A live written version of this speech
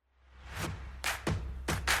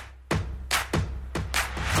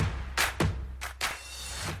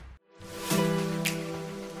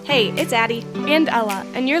Hey, it's Addie. And Ella,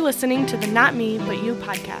 and you're listening to the Not Me, But You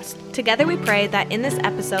podcast. Together we pray that in this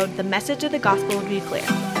episode, the message of the gospel will be clear,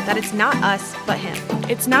 that it's not us, but Him.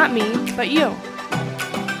 It's not me, but you.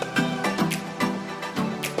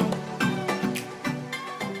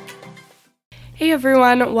 Hey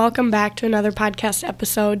everyone, welcome back to another podcast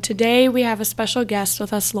episode. Today we have a special guest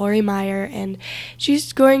with us, Lori Meyer, and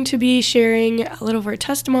she's going to be sharing a little of her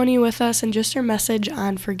testimony with us and just her message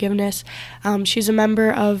on forgiveness. She's a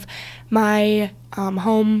member of my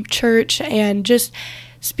home church and just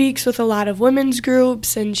speaks with a lot of women's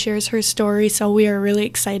groups and shares her story, so we are really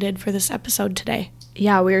excited for this episode today.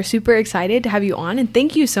 Yeah, we are super excited to have you on, and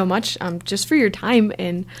thank you so much just for your time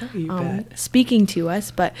and speaking to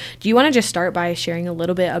us. But do you want to just start by sharing a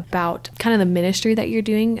little bit about kind of the ministry that you're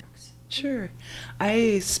doing? Sure.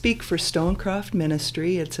 I speak for Stonecroft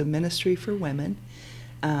Ministry. It's a ministry for women,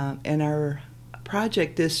 and our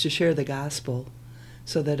project is to share the gospel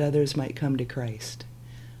so that others might come to Christ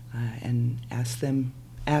and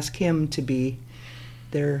ask Him to be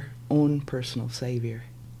their own personal Savior.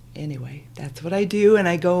 Anyway, that's what I do, and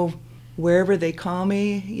I go wherever they call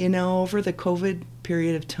me. You know, over the COVID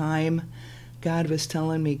period of time, God was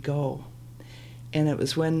telling me go, and it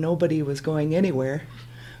was when nobody was going anywhere.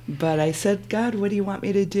 But I said, God, what do you want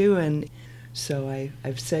me to do? And so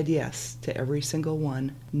I've said yes to every single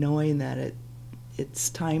one, knowing that it's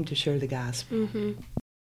time to share the gospel. Mm-hmm.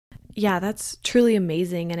 Yeah, that's truly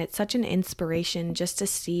amazing, and it's such an inspiration just to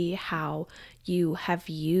see how you have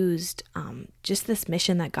used just this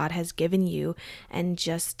mission that God has given you and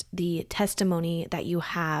just the testimony that you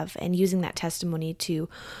have, and using that testimony to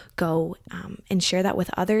go and share that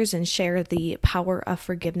with others and share the power of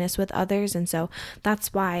forgiveness with others. And so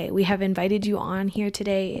that's why we have invited you on here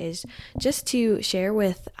today, is just to share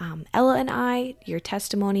with Ella and I your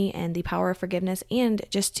testimony and the power of forgiveness, and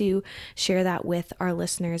just to share that with our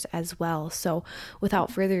listeners as well. So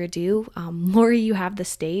without further ado, Lori, you have the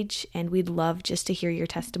stage, and we'd love just to hear your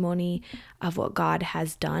testimony of what God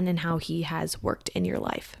has done and how He has worked in your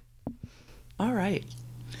life. All right.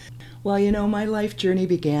 Well, you know, my life journey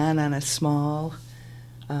began on a small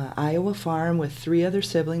Iowa farm with 3 other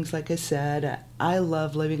siblings, like I said. I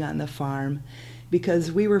love living on the farm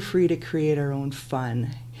because we were free to create our own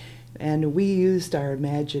fun. And we used our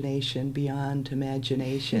imagination beyond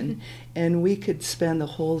imagination, and we could spend the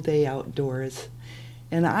whole day outdoors.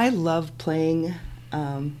 And I loved playing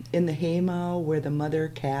in the haymow where the mother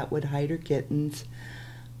cat would hide her kittens.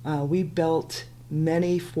 We built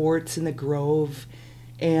many forts in the grove,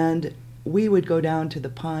 and we would go down to the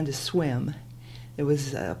pond to swim. It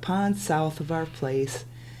was a pond south of our place,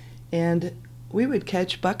 and we would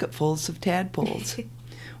catch bucketfuls of tadpoles.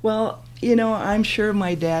 Well, you know, I'm sure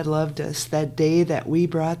my dad loved us that day that we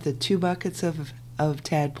brought the 2 buckets of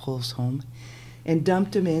tadpoles home and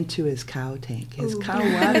dumped them into his cow tank, his cow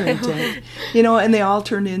watering tank, you know, and they all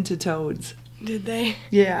turned into toads. Did they?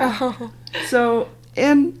 Yeah. Oh. So,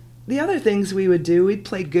 and the other things we would do, we'd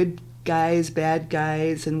play good guys, bad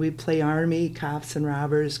guys, and we'd play army, cops and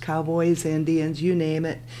robbers, cowboys, Indians, you name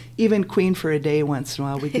it. Even Queen for a Day once in a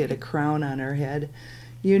while, we'd get a crown on our head.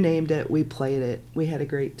 You named it, we played it. We had a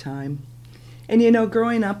great time. And you know,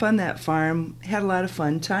 growing up on that farm, had a lot of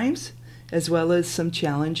fun times, as well as some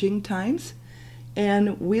challenging times.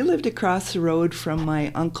 And we lived across the road from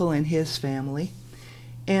my uncle and his family.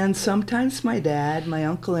 And sometimes my dad, my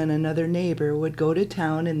uncle, and another neighbor would go to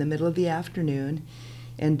town in the middle of the afternoon,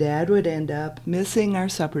 and Dad would end up missing our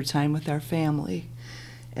supper time with our family.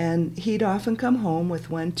 And he'd often come home with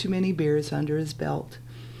 1 too many beers under his belt.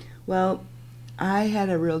 Well, I had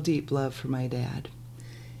a real deep love for my dad,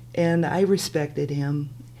 and I respected him.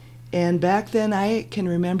 And back then I can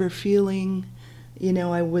remember feeling, you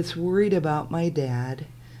know, I was worried about my dad,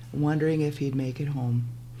 wondering if he'd make it home.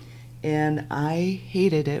 And I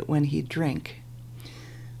hated it when he'd drink.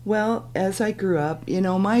 Well, as I grew up, you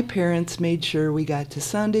know, my parents made sure we got to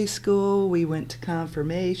Sunday school, we went to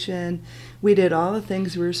confirmation, we did all the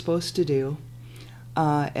things we were supposed to do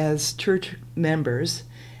as church members.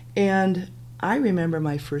 And I remember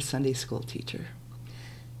my first Sunday school teacher.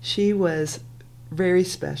 She was very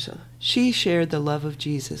special. She shared the love of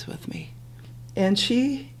Jesus with me. And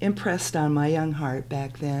she impressed on my young heart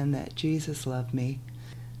back then that Jesus loved me,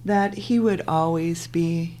 that He would always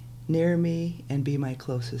be near me and be my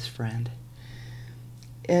closest friend.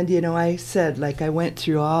 And, you know, I said, like, I went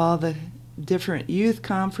through all the different youth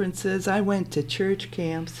conferences. I went to church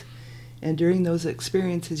camps. And during those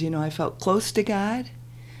experiences, you know, I felt close to God,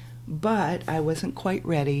 but I wasn't quite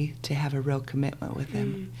ready to have a real commitment with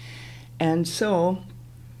Him. And so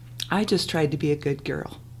I just tried to be a good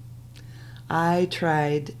girl. I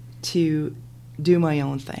tried to do my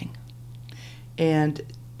own thing. And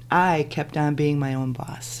I kept on being my own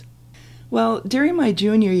boss. Well, during my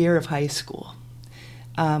junior year of high school,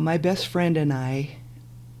 my best friend and I,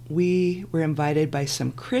 we were invited by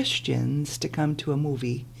some Christians to come to a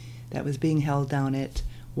movie that was being held down at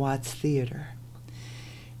Watts Theater.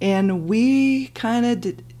 And we kind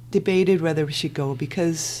of debated whether we should go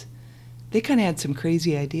because they kind of had some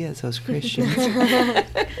crazy ideas, those Christians.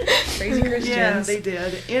 Crazy Christians. Yeah, they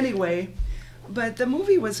did. Anyway, but the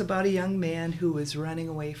movie was about a young man who was running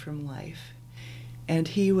away from life. And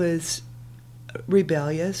he was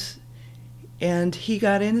rebellious. And he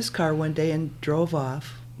got in his car one day and drove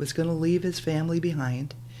off, was going to leave his family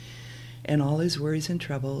behind and all his worries and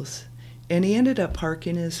troubles. And he ended up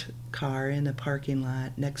parking his car in a parking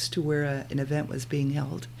lot next to where an event was being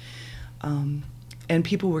held. And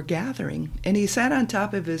people were gathering. And he sat on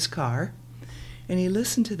top of his car and he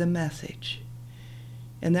listened to the message.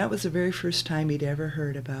 And that was the very first time he'd ever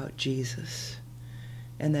heard about Jesus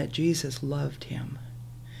and that Jesus loved him,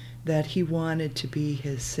 that he wanted to be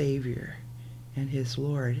his Savior and his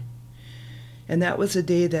Lord. And that was the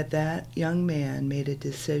day that that young man made a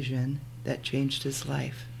decision that changed his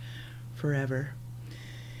life forever.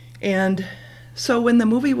 And so when the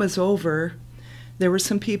movie was over, there were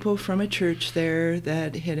some people from a church there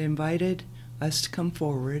that had invited us to come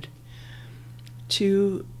forward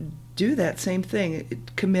to do that same thing,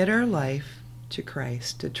 commit our life to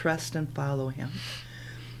Christ, to trust and follow him,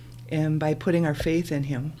 and by putting our faith in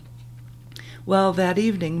him. Well, that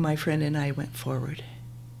evening, my friend and I went forward.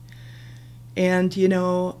 And, you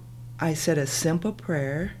know, I said a simple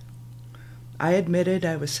prayer. I admitted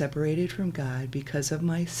I was separated from God because of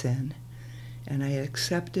my sin, and I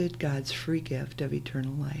accepted God's free gift of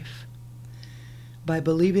eternal life. By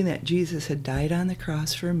believing that Jesus had died on the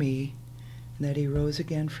cross for me, and that he rose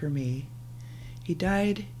again for me, he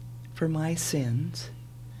died for my sins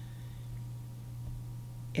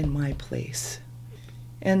in my place.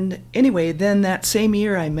 And anyway, then that same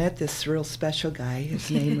year I met this real special guy.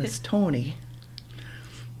 His name was Tony.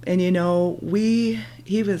 And you know,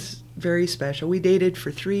 he was very special. We dated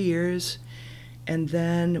for 3 years, and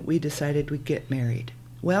then we decided we'd get married.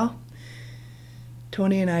 Well,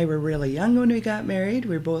 Tony and I were really young when we got married.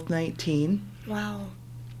 We were both 19. Wow.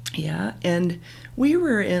 Yeah, and we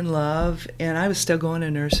were in love, and I was still going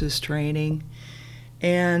to nurses training,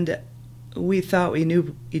 and we thought we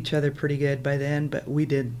knew each other pretty good by then, but we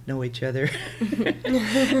didn't know each other.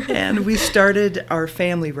 And we started our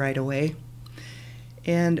family right away.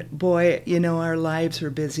 And boy, you know, our lives were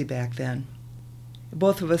busy back then.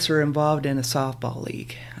 Both of us were involved in a softball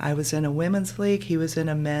league. I was in a women's league, he was in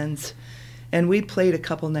a men's, and we played a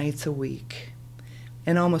couple nights a week.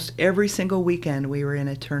 And almost every single weekend we were in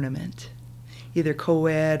a tournament, either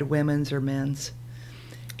co-ed, women's, or men's.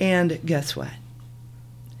 And guess what?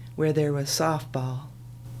 Where there was softball,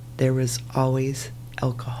 there was always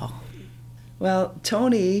alcohol. Well,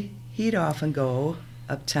 Tony, he'd often go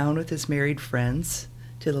uptown with his married friends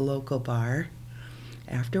to the local bar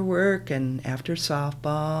after work and after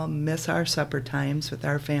softball, miss our supper times with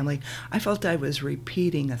our family. I felt I was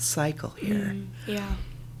repeating a cycle here. Yeah.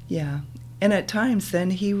 Yeah. And at times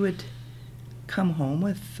then he would come home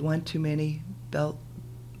with one too many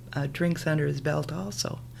drinks under his belt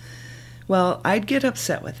also. Well, I'd get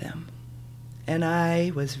upset with him, and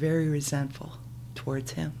I was very resentful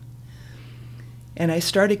towards him. And I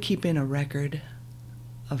started keeping a record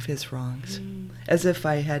of his wrongs, as if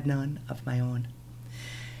I had none of my own.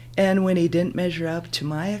 And when he didn't measure up to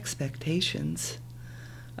my expectations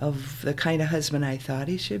of the kind of husband I thought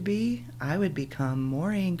he should be, I would become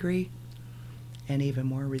more angry and even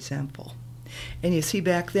more resentful. And you see,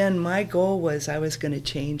 back then, my goal was I was going to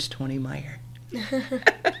change Tony Meyer.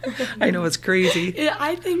 I know it's crazy. Yeah,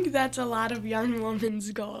 I think that's a lot of young women's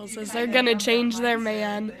goals, is they're going to change their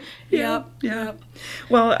man. Yeah.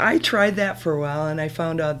 Well, I tried that for a while, and I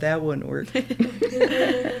found out that wouldn't work.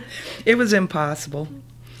 It was impossible.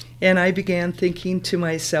 And I began thinking to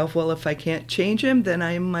myself, well, if I can't change him, then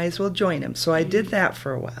I might as well join him. So I did that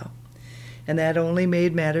for a while, and that only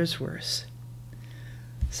made matters worse.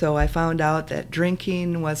 So I found out that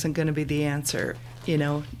drinking wasn't going to be the answer,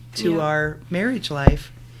 to our marriage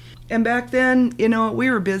life. And back then, we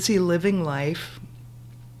were busy living life.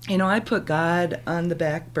 I put God on the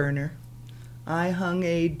back burner. I hung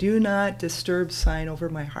a do not disturb sign over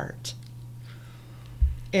my heart.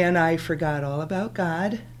 And I forgot all about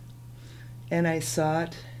God. And I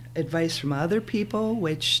sought advice from other people,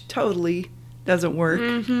 which totally doesn't work.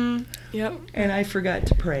 Mm-hmm. Yep. And I forgot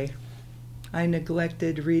to pray. I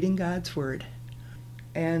neglected reading God's Word.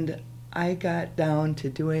 And I got down to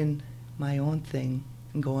doing my own thing.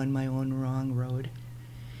 and go on my own wrong road.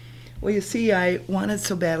 Well, you see, I wanted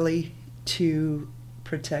so badly to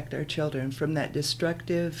protect our children from that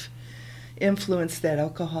destructive influence that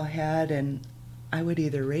alcohol had, and I would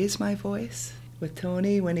either raise my voice with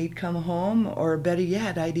Tony when he'd come home, or better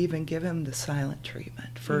yet, I'd even give him the silent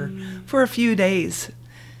treatment for a few days,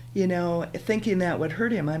 you know, thinking that would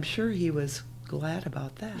hurt him. I'm sure he was glad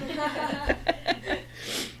about that.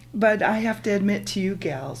 But I have to admit to you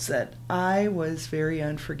gals that I was very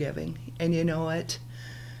unforgiving, and you know what?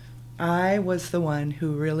 I was the one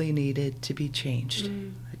who really needed to be changed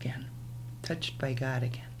again, touched by God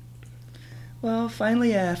again. Well,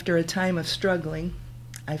 finally, after a time of struggling,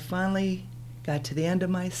 I finally got to the end of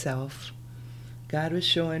myself. God was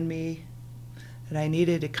showing me that I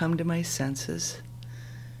needed to come to my senses,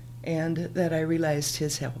 and that I realized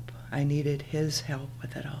His help. I needed His help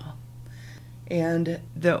with it all. And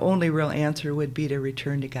the only real answer would be to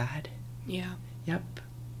return to God. Yeah. Yep.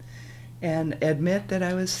 And admit that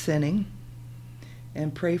I was sinning,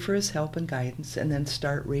 and pray for His help and guidance, and then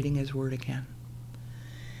start reading His Word again.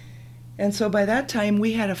 And so by that time,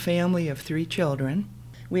 we had a family of 3 children.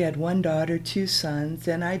 We had 1 daughter, 2 sons,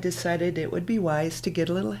 and I decided it would be wise to get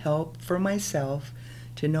a little help for myself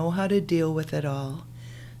to know how to deal with it all.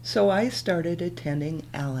 So I started attending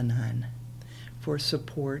Al-Anon for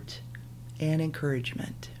support and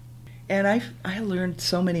encouragement. And I learned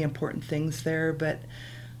so many important things there, but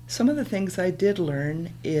some of the things I did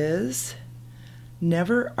learn is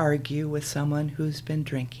never argue with someone who's been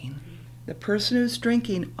drinking. The person who's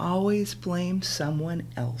drinking always blames someone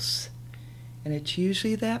else, and it's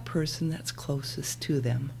usually that person that's closest to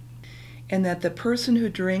them. And that the person who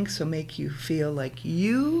drinks will make you feel like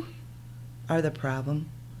you are the problem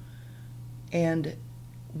and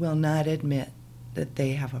will not admit that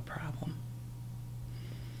they have a problem.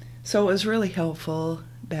 So it was really helpful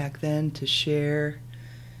back then to share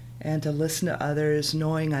and to listen to others,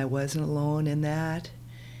 knowing I wasn't alone in that.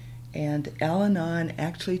 And Al-Anon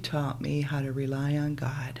actually taught me how to rely on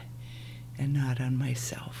God and not on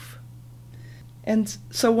myself. And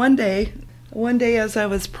so one day as I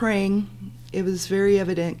was praying, it was very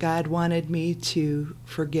evident God wanted me to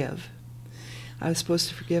forgive. I was supposed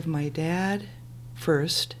to forgive my dad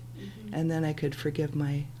first, and then I could forgive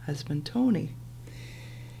my husband, Tony.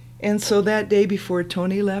 And so that day before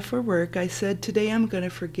Tony left for work, I said, today I'm going to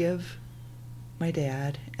forgive my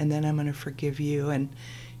dad, and then I'm going to forgive you. And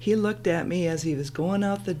he looked at me as he was going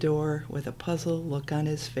out the door with a puzzled look on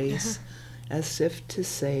his face, as if to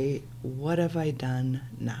say, what have I done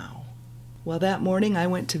now? Well, that morning I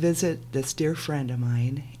went to visit this dear friend of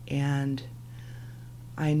mine, and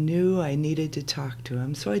I knew I needed to talk to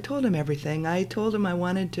him. So I told him everything. I told him I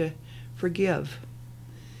wanted to forgive.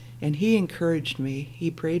 And he encouraged me.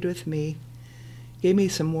 He prayed with me, gave me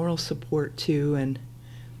some moral support too. And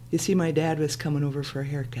you see, my dad was coming over for a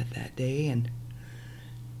haircut that day, and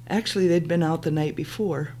actually they'd been out the night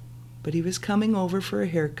before, but he was coming over for a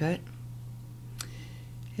haircut.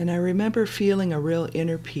 And I remember feeling a real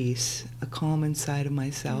inner peace, a calm inside of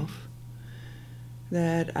myself,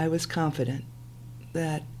 that I was confident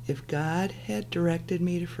that if God had directed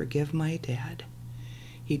me to forgive my dad,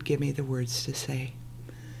 He'd give me the words to say.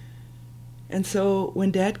 And so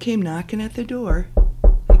when Dad came knocking at the door,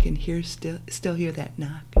 I can still hear that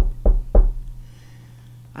knock.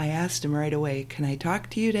 I asked him right away, can I talk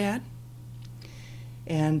to you, Dad?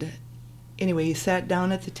 And anyway, he sat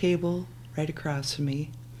down at the table right across from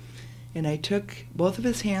me, and I took both of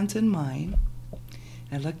his hands in mine.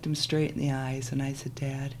 I looked him straight in the eyes, and I said,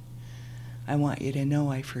 Dad, I want you to know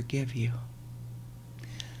I forgive you.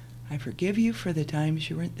 I forgive you for the times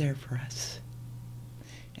you weren't there for us.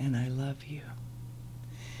 And I love you.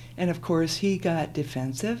 And of course, he got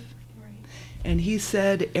defensive. Right. And he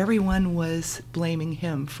said everyone was blaming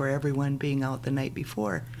him for everyone being out the night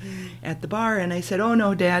before at the bar. And I said, oh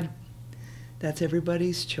no, Dad, that's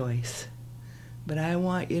everybody's choice. But I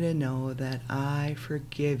want you to know that I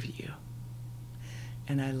forgive you.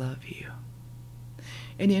 And I love you.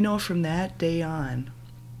 And you know, from that day on,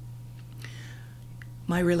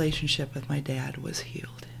 my relationship with my dad was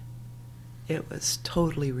healed. It was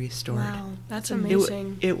totally restored. Wow, that's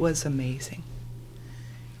amazing. It was amazing.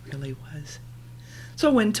 It really was.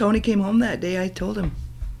 So when Tony came home that day, I told him,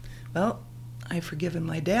 well, I've forgiven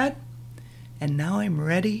my dad, and now I'm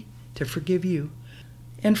ready to forgive you.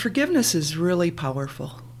 And forgiveness is really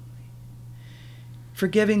powerful.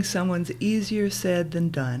 Forgiving someone's easier said than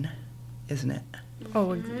done, isn't it?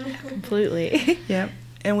 Oh, completely. Yep.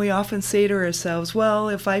 And we often say to ourselves, well,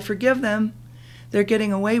 if I forgive them, they're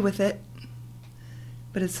getting away with it.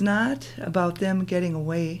 But it's not about them getting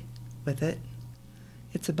away with it.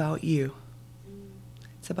 It's about you.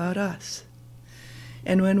 It's about us.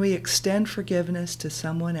 And when we extend forgiveness to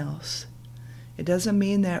someone else, it doesn't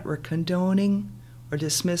mean that we're condoning or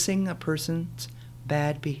dismissing a person's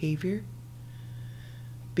bad behavior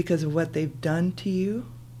because of what they've done to you.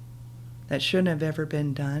 That shouldn't have ever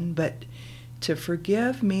been done. But to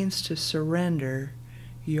forgive means to surrender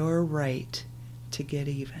your right to get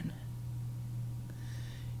even.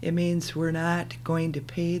 It means we're not going to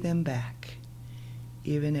pay them back,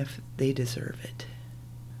 even if they deserve it.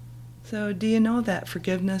 So do you know that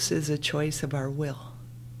forgiveness is a choice of our will?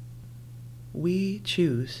 We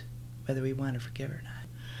choose whether we want to forgive or not.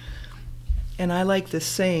 And I like this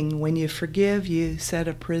saying, when you forgive, you set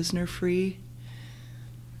a prisoner free,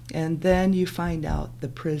 and then you find out the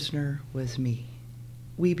prisoner was me.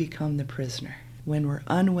 We become the prisoner when we're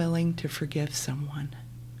unwilling to forgive someone.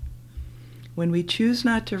 When we choose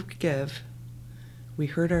not to forgive, we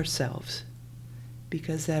hurt ourselves,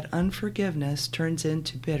 because that unforgiveness turns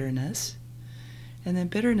into bitterness, and then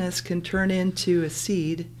bitterness can turn into a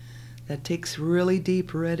seed that takes really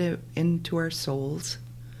deep root into our souls,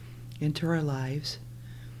 into our lives,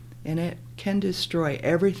 and it can destroy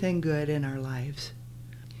everything good in our lives.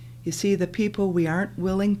 You see, the people we aren't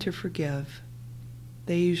willing to forgive,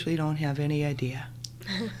 they usually don't have any idea.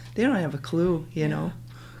 They don't have a clue, you know,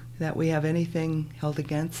 that we have anything held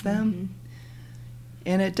against them. Mm-hmm.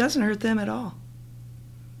 And it doesn't hurt them at all.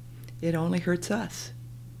 It only hurts us,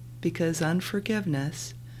 because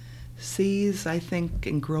unforgiveness sees, I think,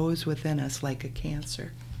 and grows within us like a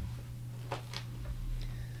cancer.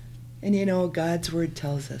 And you know, God's word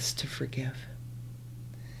tells us to forgive.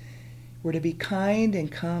 We're to be kind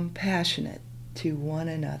and compassionate to one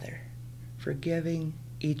another, forgiving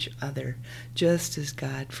each other, just as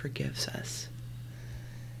God forgives us.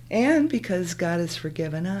 And because God has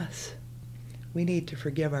forgiven us, we need to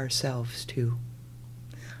forgive ourselves too.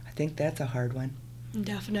 I think that's a hard one.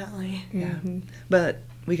 Definitely. Yeah. Mm-hmm. But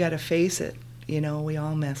we got to face it. You know, we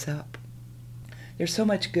all mess up. There's so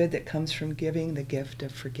much good that comes from giving the gift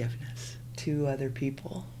of forgiveness to other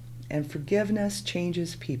people. And forgiveness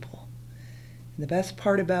changes people. And the best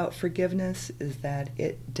part about forgiveness is that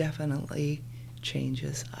it definitely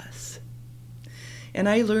changes us. And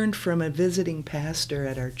I learned from a visiting pastor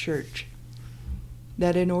at our church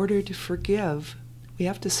that in order to forgive, we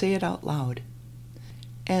have to say it out loud.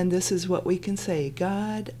 And this is what we can say: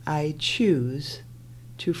 God, I choose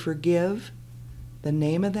to forgive the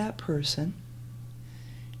name of that person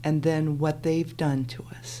and then what they've done to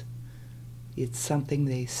us. It's something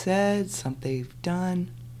they said, something they've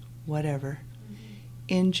done, whatever.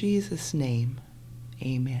 In Jesus' name,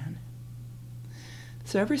 amen.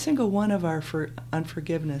 So every single one of our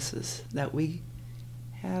unforgivenesses that we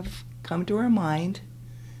have come to our mind,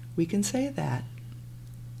 we can say that.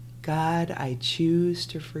 God, I choose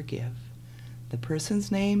to forgive the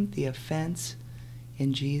person's name, the offense,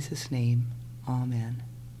 in Jesus' name, amen.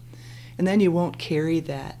 And then you won't carry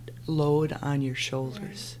that load on your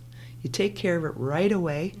shoulders. You take care of it right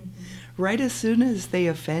away. Mm-hmm. Right as soon as they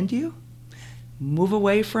offend you, move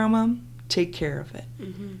away from them, take care of it.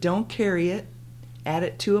 Mm-hmm. Don't carry it, add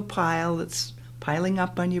it to a pile that's piling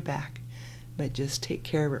up on your back, but just take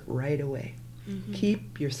care of it right away. Mm-hmm.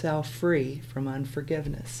 Keep yourself free from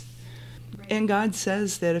unforgiveness. Right. And God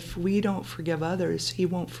says that if we don't forgive others, He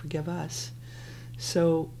won't forgive us.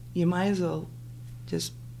 So you might as well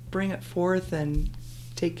just bring it forth and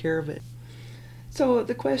take care of it. So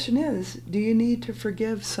the question is, do you need to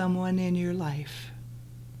forgive someone in your life?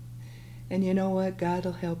 And you know what? God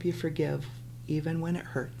will help you forgive even when it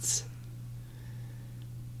hurts.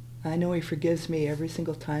 I know He forgives me every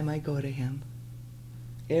single time I go to Him.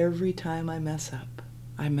 Every time I mess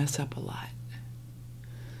up a lot.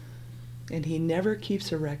 And He never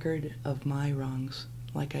keeps a record of my wrongs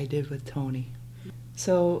like I did with Tony.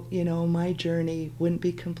 So, you know, my journey wouldn't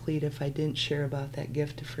be complete if I didn't share about that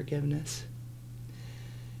gift of forgiveness.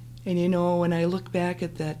 And you know, when I look back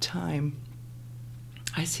at that time,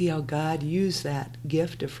 I see how God used that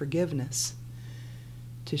gift of forgiveness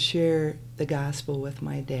to share the gospel with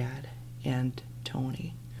my dad and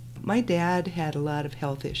Tony. My dad had a lot of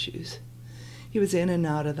health issues. He was in and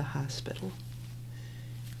out of the hospital.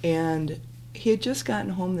 And he had just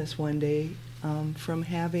gotten home this one day from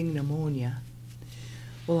having pneumonia.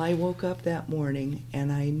 Well, I woke up that morning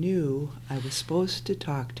and I knew I was supposed to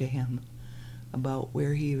talk to him about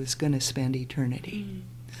where he was going to spend eternity.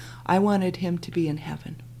 I wanted him to be in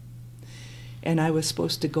heaven. And I was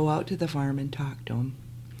supposed to go out to the farm and talk to him.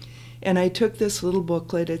 And I took this little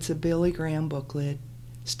booklet, it's a Billy Graham booklet,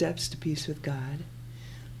 Steps to Peace with God,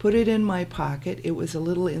 put it in my pocket. It was a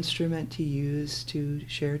little instrument to use to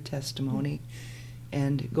share testimony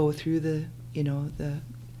and go through the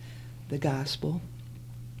the gospel.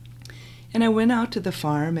 And I went out to the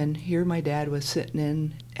farm, and here my dad was sitting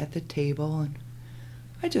in at the table, and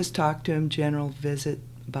I just talked to him, general visit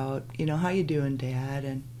about, how you doing, Dad,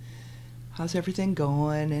 and how's everything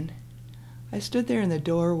going? And I stood there in the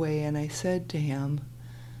doorway, and I said to him,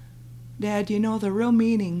 Dad, the real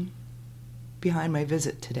meaning behind my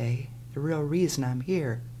visit today, the real reason I'm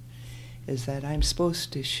here, is that I'm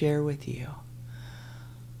supposed to share with you.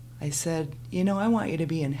 I said, I want you to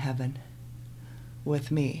be in heaven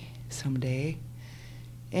with me someday.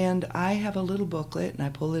 And I have a little booklet, and I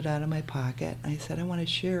pulled it out of my pocket. I said, I want to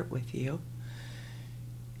share it with you.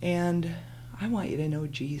 And I want you to know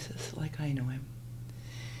Jesus like I know him.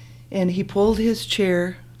 And he pulled his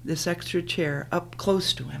chair, this extra chair, up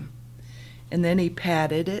close to him. And then he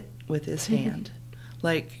patted it with his hand,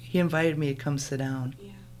 like he invited me to come sit down.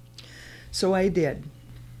 Yeah. So I did.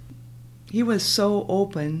 He was so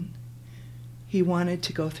open. He wanted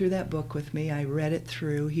to go through that book with me. I read it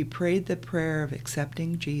through. He prayed the prayer of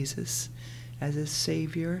accepting Jesus as his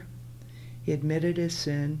Savior. He admitted his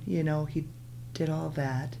sin. He did all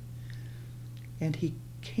that. And he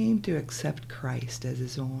came to accept Christ as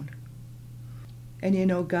his own.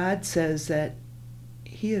 And God says that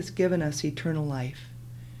he has given us eternal life.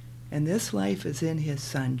 And this life is in his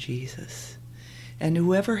Son, Jesus. And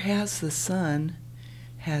whoever has the Son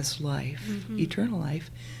has life, eternal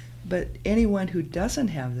life. But anyone who doesn't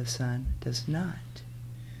have the Son does not.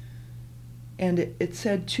 And it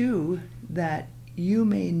said, too, that you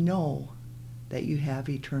may know that you have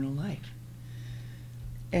eternal life.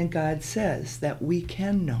 And God says that we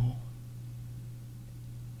can know.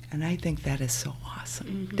 And I think that is so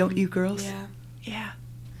awesome. Don't you, girls? Yeah. Yeah.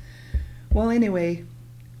 Well, anyway,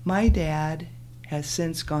 my dad has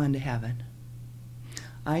since gone to heaven.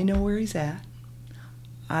 I know where he's at.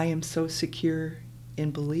 I am so secure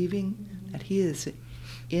in believing that he is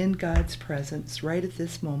in God's presence right at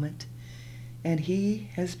this moment, and he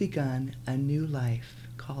has begun a new life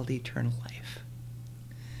called eternal life.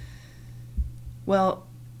 Well,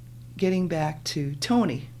 getting back to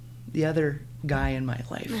Tony, the other guy in my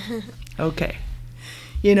life. Okay.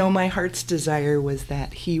 My heart's desire was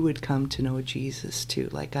that he would come to know Jesus too,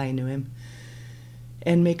 like I knew him,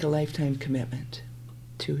 and make a lifetime commitment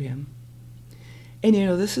to him. And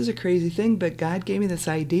this is a crazy thing, but God gave me this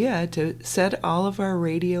idea to set all of our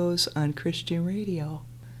radios on Christian radio.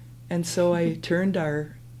 And so I turned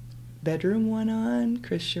our bedroom one on,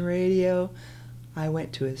 Christian radio. I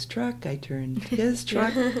went to his truck. I turned his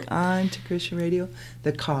truck on to Christian radio.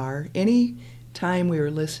 The car. Any time we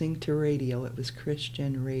were listening to radio, it was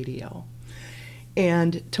Christian radio.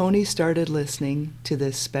 And Tony started listening to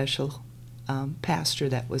this special pastor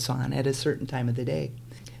that was on at a certain time of the day.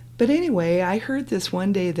 But anyway, I heard this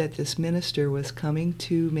one day that this minister was coming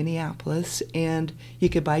to Minneapolis, and you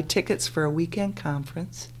could buy tickets for a weekend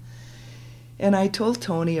conference. And I told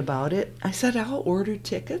Tony about it. I said, I'll order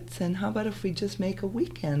tickets, and how about if we just make a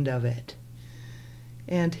weekend of it?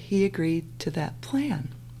 And he agreed to that plan.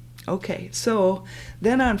 Okay, so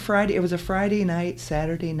then on Friday, it was a Friday night,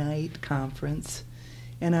 Saturday night conference,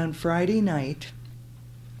 and on Friday night,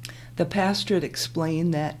 the pastor had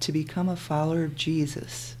explained that to become a follower of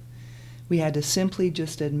Jesus, we had to simply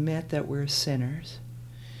just admit that we're sinners,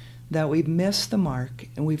 that we've missed the mark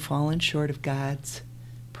and we've fallen short of God's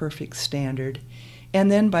perfect standard. And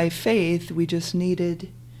then by faith, we just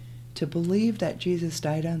needed to believe that Jesus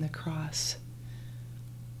died on the cross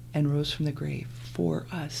and rose from the grave for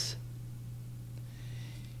us.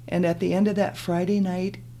 And at the end of that Friday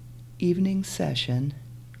night evening session,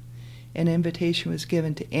 an invitation was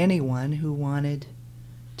given to anyone who wanted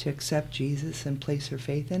to accept Jesus and place their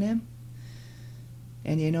faith in him.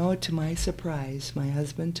 And to my surprise, my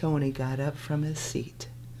husband Tony got up from his seat.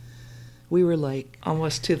 We were like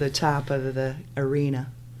almost to the top of the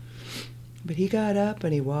arena. But he got up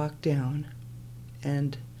and he walked down.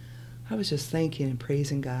 And I was just thanking and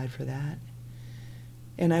praising God for that.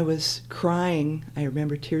 And I was crying. I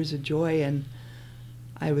remember tears of joy. And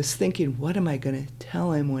I was thinking, what am I going to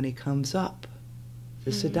tell him when he comes up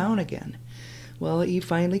to sit down again? Well, he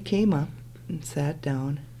finally came up and sat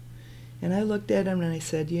down. And I looked at him and I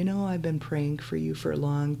said, I've been praying for you for a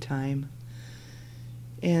long time.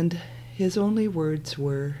 And his only words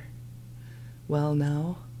were, well,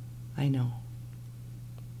 now I know.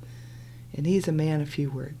 And he's a man of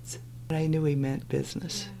few words. But I knew he meant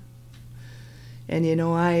business. Yeah. And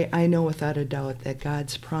I know without a doubt that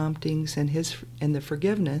God's promptings and the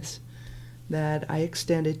forgiveness that I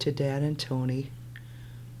extended to Dad and Tony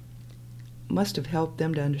must have helped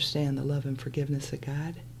them to understand the love and forgiveness of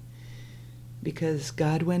God. Because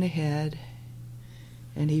God went ahead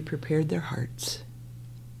And he prepared their hearts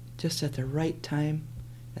just at the right time,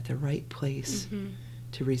 at the right place,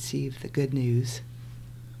 to receive the good news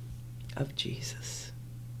of Jesus.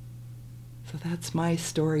 So that's my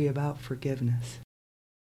story about forgiveness.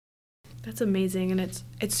 That's amazing, and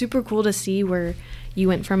it's super cool to see where you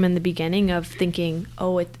went from in the beginning of thinking,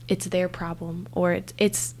 oh, it's their problem, or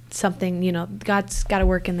it's something, you know, God's got to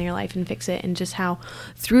work in their life and fix it, and just how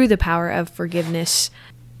through the power of forgiveness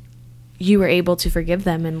you were able to forgive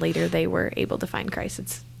them, and later they were able to find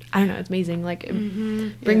Christ. I don't know, it's amazing. Like,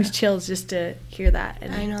 it brings chills just to hear that,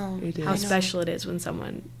 and I know how special it is when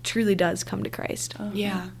someone truly does come to Christ.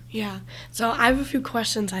 Yeah. So I have a few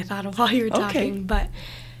questions I thought of while you were talking, but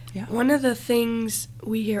one of the things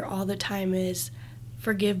we hear all the time is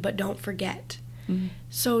forgive but don't forget.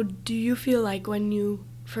 So do you feel like when you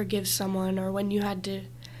forgive someone, or when you had to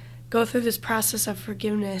go through this process of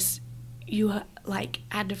forgiveness, you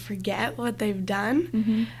had to forget what they've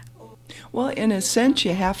done? Well, in a sense,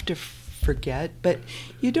 you have to forget, but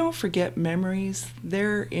you don't forget memories.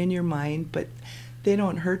 They're in your mind, but they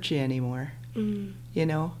don't hurt you anymore. You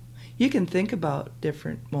know, you can think about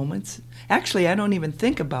different moments. Actually, I don't even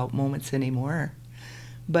think about moments anymore.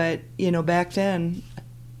 But, you know, back then,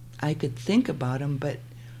 I could think about them, but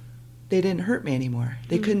they didn't hurt me anymore.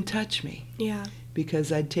 They couldn't touch me. Yeah.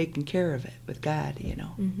 Because I'd taken care of it with God, you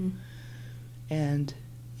know. And,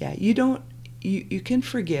 yeah, you can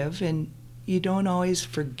forgive, and you don't always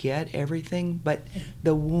forget everything, but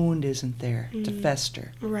the wound isn't there to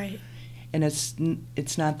fester. Right. And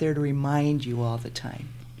it's not there to remind you all the time.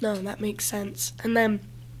 No, that makes sense. And then,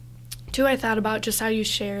 too, I thought about just how you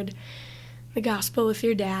shared the gospel with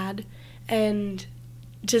your dad, and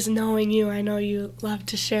just knowing you, I know you love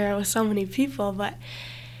to share it with so many people, but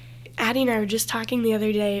Addie and I were just talking the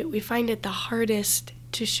other day, we find it the hardest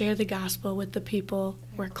to share the gospel with the people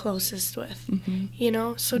we're closest with, you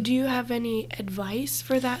know? So do you have any advice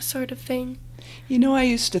for that sort of thing? You know, I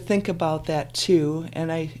used to think about that too,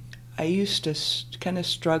 and I used to kind of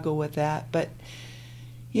struggle with that, but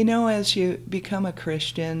you know, as you become a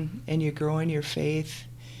Christian and you grow in your faith,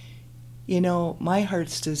 you know, my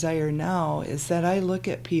heart's desire now is that I look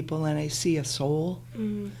at people and I see a soul,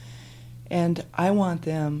 and I want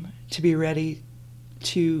them to be ready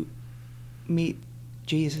to meet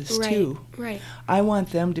Jesus too. Right. I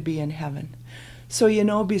want them to be in heaven. So, you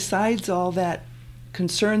know, besides all that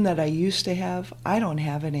concern that I used to have, I don't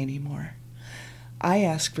have it anymore. I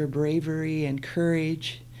ask for bravery and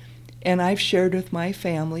courage, and I've shared with my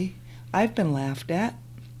family. I've been laughed at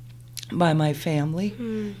by my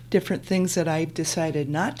family, different things that I've decided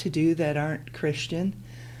not to do that aren't Christian.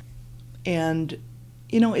 And,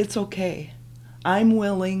 you know, it's okay. I'm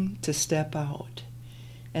willing to step out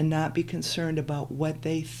and not be concerned about what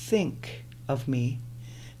they think of me,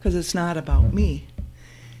 because it's not about me.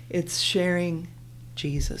 It's sharing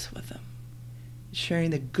Jesus with them. It's sharing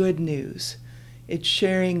the good news. It's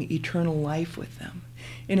sharing eternal life with them.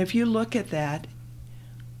 And if you look at that,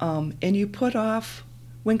 and you put off,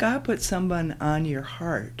 when God puts someone on your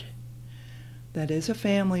heart that is a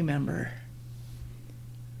family member,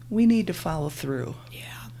 we need to follow through.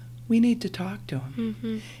 Yeah. We need to talk to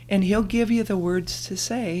him. And he'll give you the words to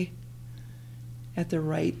say at the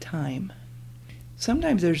right time.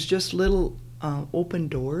 Sometimes there's just little open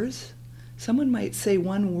doors. Someone might say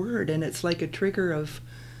one word, and it's like a trigger of,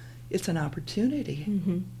 it's an opportunity,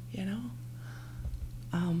 you know?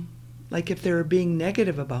 Like if they're being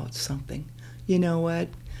negative about something, you know what?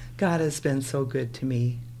 God has been so good to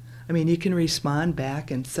me. I mean, you can respond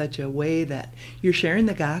back in such a way that you're sharing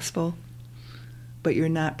the gospel, but you're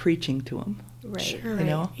not preaching to them. Right. Sure, You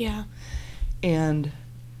know? Yeah. And,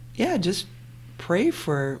 yeah, just pray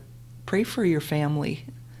for your family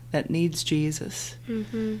that needs Jesus.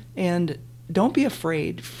 And don't be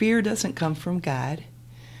afraid. Fear doesn't come from God.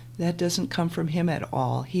 That doesn't come from him at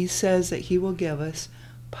all. He says that he will give us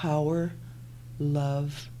power,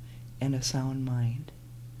 love, and a sound mind.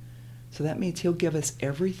 So that means he'll give us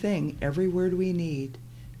everything, every word we need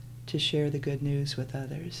to share the good news with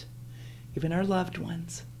others, even our loved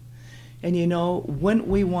ones. And you know, wouldn't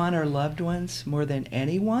we want our loved ones more than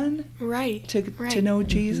anyone to know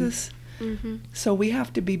Jesus? So we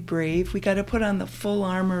have to be brave. We got to put on the full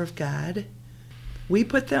armor of God. We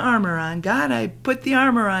put the armor on. God, I put the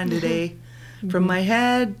armor on today, from my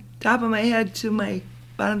head, top of my head, to my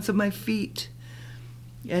bottoms of my feet.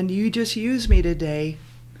 And you just use me today.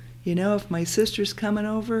 You know, if my sister's coming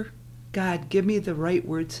over, God, give me the right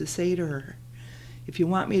words to say to her. If you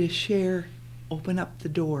want me to share, open up the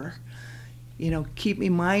door. You know, keep me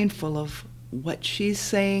mindful of what she's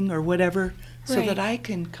saying or whatever, so that I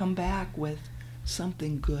can come back with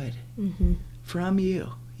something good from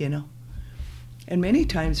you, you know. And many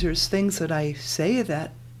times there's things that I say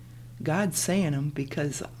that God's saying them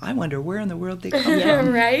because I wonder where in the world they come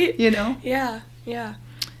from. Right? You know? Yeah, yeah.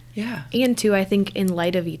 Yeah. And too, I think in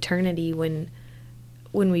light of eternity, when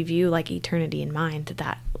we view like eternity in mind,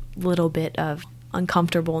 that little bit of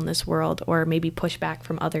uncomfortable in this world, or maybe pushback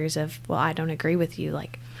from others of, well, I don't agree with you,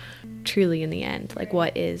 like truly in the end, like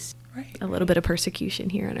what is a little bit of persecution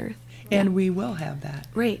here on earth. And we will have that.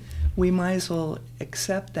 Right. We might as well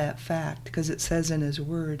accept that fact because it says in his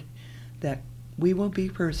word that we will be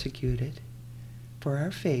persecuted for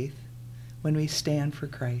our faith when we stand for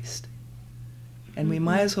Christ. And we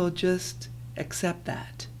might as well just accept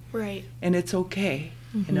that. Right. And it's okay.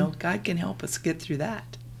 You know, God can help us get through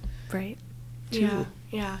that. Right. Too. Yeah,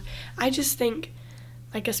 yeah. I just think,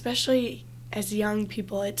 like, especially as young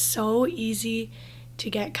people, it's so easy to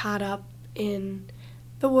get caught up in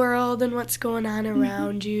the world and what's going on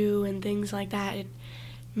around you and things like that. It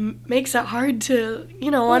makes it hard to,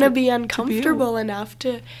 want to be uncomfortable enough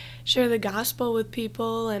to share the gospel with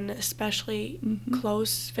people, and especially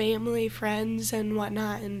close family, friends, and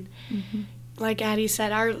whatnot. And like Addie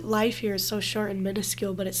said, our life here is so short and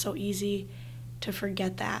minuscule, but it's so easy to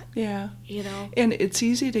forget that. Yeah. You know? And it's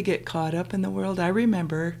easy to get caught up in the world. I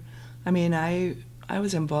remember, I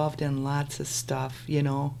was involved in lots of stuff,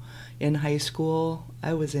 In high school,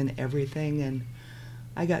 I was in everything, and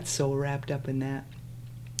I got so wrapped up in that.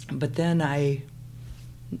 But then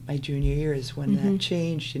my junior year is when that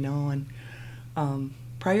changed, and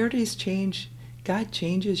priorities change. God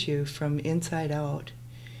changes you from inside out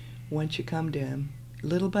once you come to him,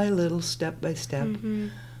 little by little, step by step.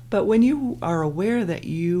 But when you are aware that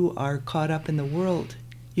you are caught up in the world,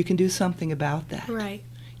 you can do something about that. Right.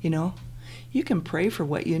 You can pray for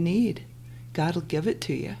what you need. God will give it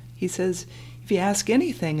to you. He says, if you ask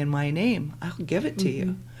anything in my name, I'll give it to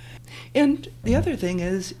you. And the other thing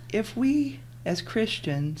is, if we as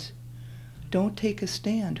Christians don't take a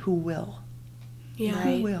stand, who will? Yeah.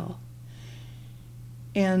 Who will?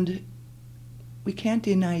 And we can't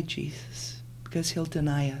deny Jesus because he'll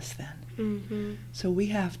deny us then. So we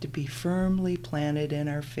have to be firmly planted in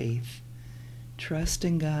our faith, trust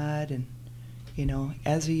in God, and,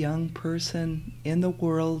 as a young person in the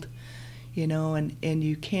world, and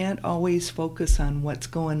you can't always focus on what's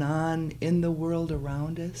going on in the world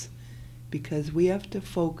around us, because we have to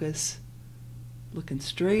focus looking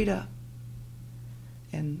straight up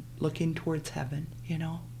and looking towards heaven,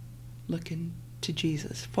 looking to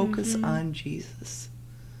Jesus. Focus on Jesus.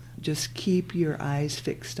 Just keep your eyes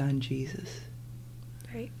fixed on Jesus.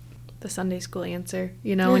 Right. The Sunday school answer,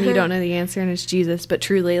 when you don't know the answer and it's Jesus, but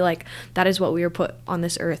truly, like, that is what we were put on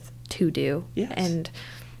this earth to do. Yes. And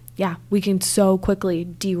yeah, we can so quickly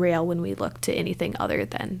derail when we look to anything other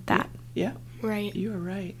than that. Yeah. Right. You are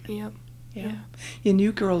right. Yep. Yeah. And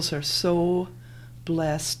you girls are so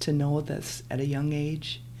blessed to know this at a young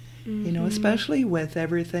age, especially with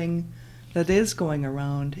everything that is going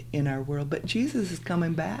around in our world. But Jesus is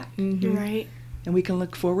coming back. Right. And we can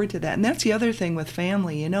look forward to that. And that's the other thing with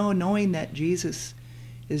family, knowing that Jesus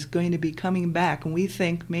is going to be coming back. And we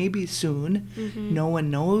think maybe soon. No one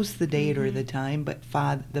knows the date or the time but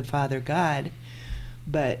the Father God.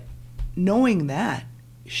 But knowing that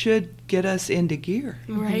should get us into gear.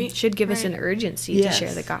 Right. Should give us an urgency to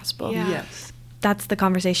share the gospel. Yeah. Yes. That's the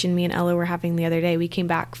conversation me and Ella were having the other day. We came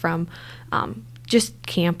back from just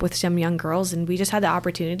camp with some young girls, and we just had the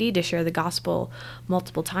opportunity to share the gospel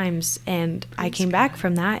multiple times. And I came back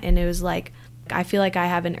from that, and it was like, I feel like I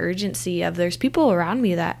have an urgency of, there's people around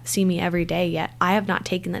me that see me every day, yet I have not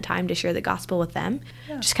taken the time to share the gospel with them.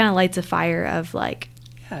 Just kind of lights a fire of like,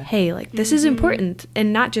 hey, like, this is important,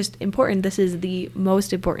 and not just important, this is the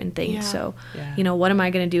most important thing. So, what am I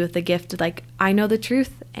going to do with the gift? Like, I know the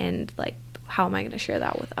truth, and like, how am I going to share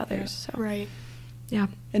that with others? So, Right. yeah.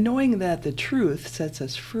 And knowing that the truth sets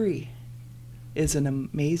us free is an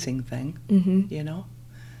amazing thing,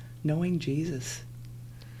 knowing Jesus.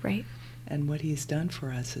 Right. And what he's done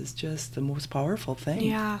for us is just the most powerful thing.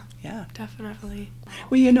 Yeah. Yeah. Definitely.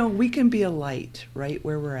 Well, we can be a light right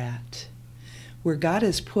where we're at, where God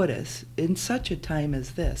has put us in such a time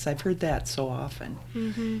as this. I've heard that so often.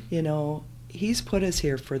 He's put us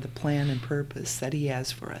here for the plan and purpose that he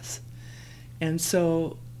has for us. And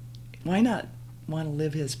so why not want to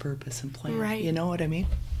live his purpose and plan? Right. You know what I mean?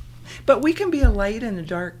 But we can be a light in a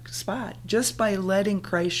dark spot just by letting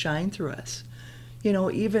Christ shine through us.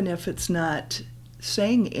 Even if it's not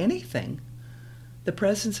saying anything, the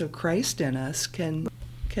presence of Christ in us can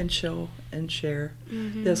show and share.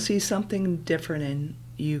 They'll see something different in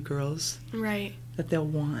you girls. Right. That they'll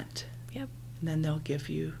want. Yep. And then they'll give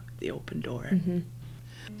you the open door.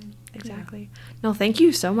 Exactly. No, thank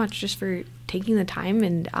you so much just for taking the time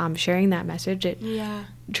and sharing that message. It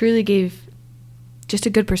truly gave just a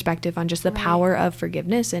good perspective on just the power of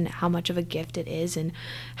forgiveness and how much of a gift it is, and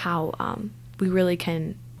how we really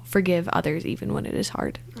can forgive others even when it is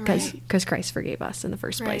hard, because Christ forgave us in the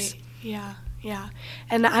first place. Yeah.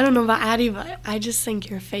 And I don't know about Addie, but I just think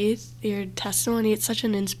your faith, your testimony, it's such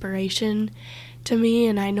an inspiration to me,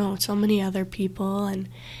 and I know so many other people, and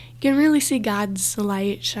you can really see God's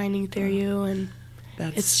light shining through you, and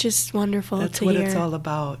it's just wonderful to hear. That's what it's all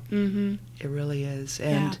about. Mm-hmm. It really is.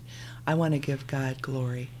 And I want to give God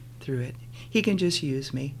glory through it. He can just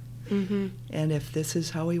use me. Mm-hmm. And if this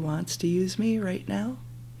is how he wants to use me right now,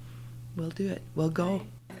 we'll do it. We'll go.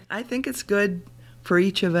 I think it's good for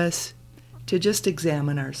each of us to just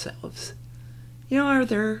examine ourselves. Are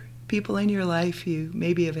there people in your life you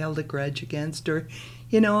maybe have held a grudge against, or,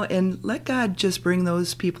 and let God just bring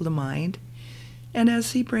those people to mind. And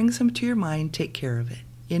as he brings them to your mind, take care of it,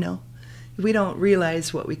 If we don't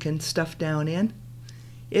realize what we can stuff down in,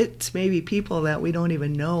 it's maybe people that we don't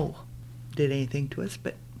even know did anything to us,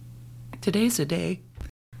 but today's a day.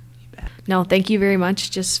 No, thank you very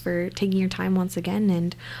much just for taking your time once again,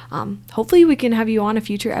 and hopefully we can have you on a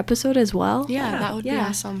future episode as well. Yeah, that would be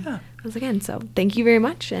awesome. Once again, so thank you very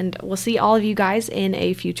much, and we'll see all of you guys in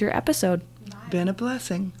a future episode. Been a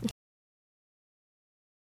blessing.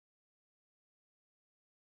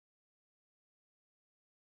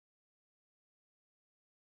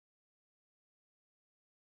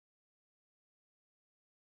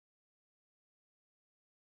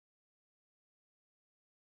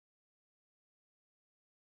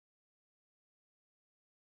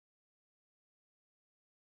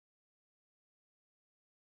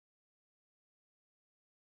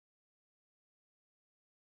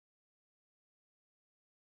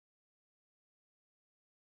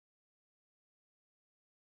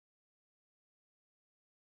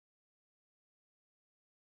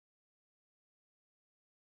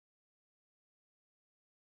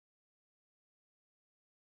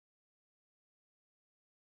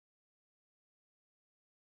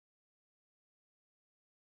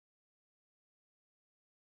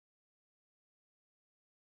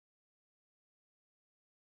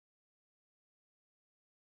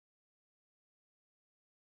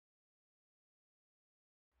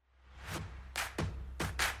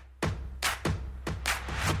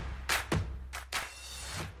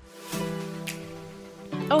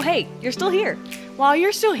 Oh, hey, you're still here. While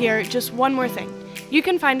you're still here, just one more thing. You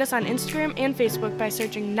can find us on Instagram and Facebook by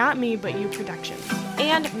searching Not Me But You Productions.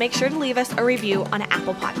 And make sure to leave us a review on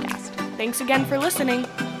Apple Podcast. Thanks again for listening.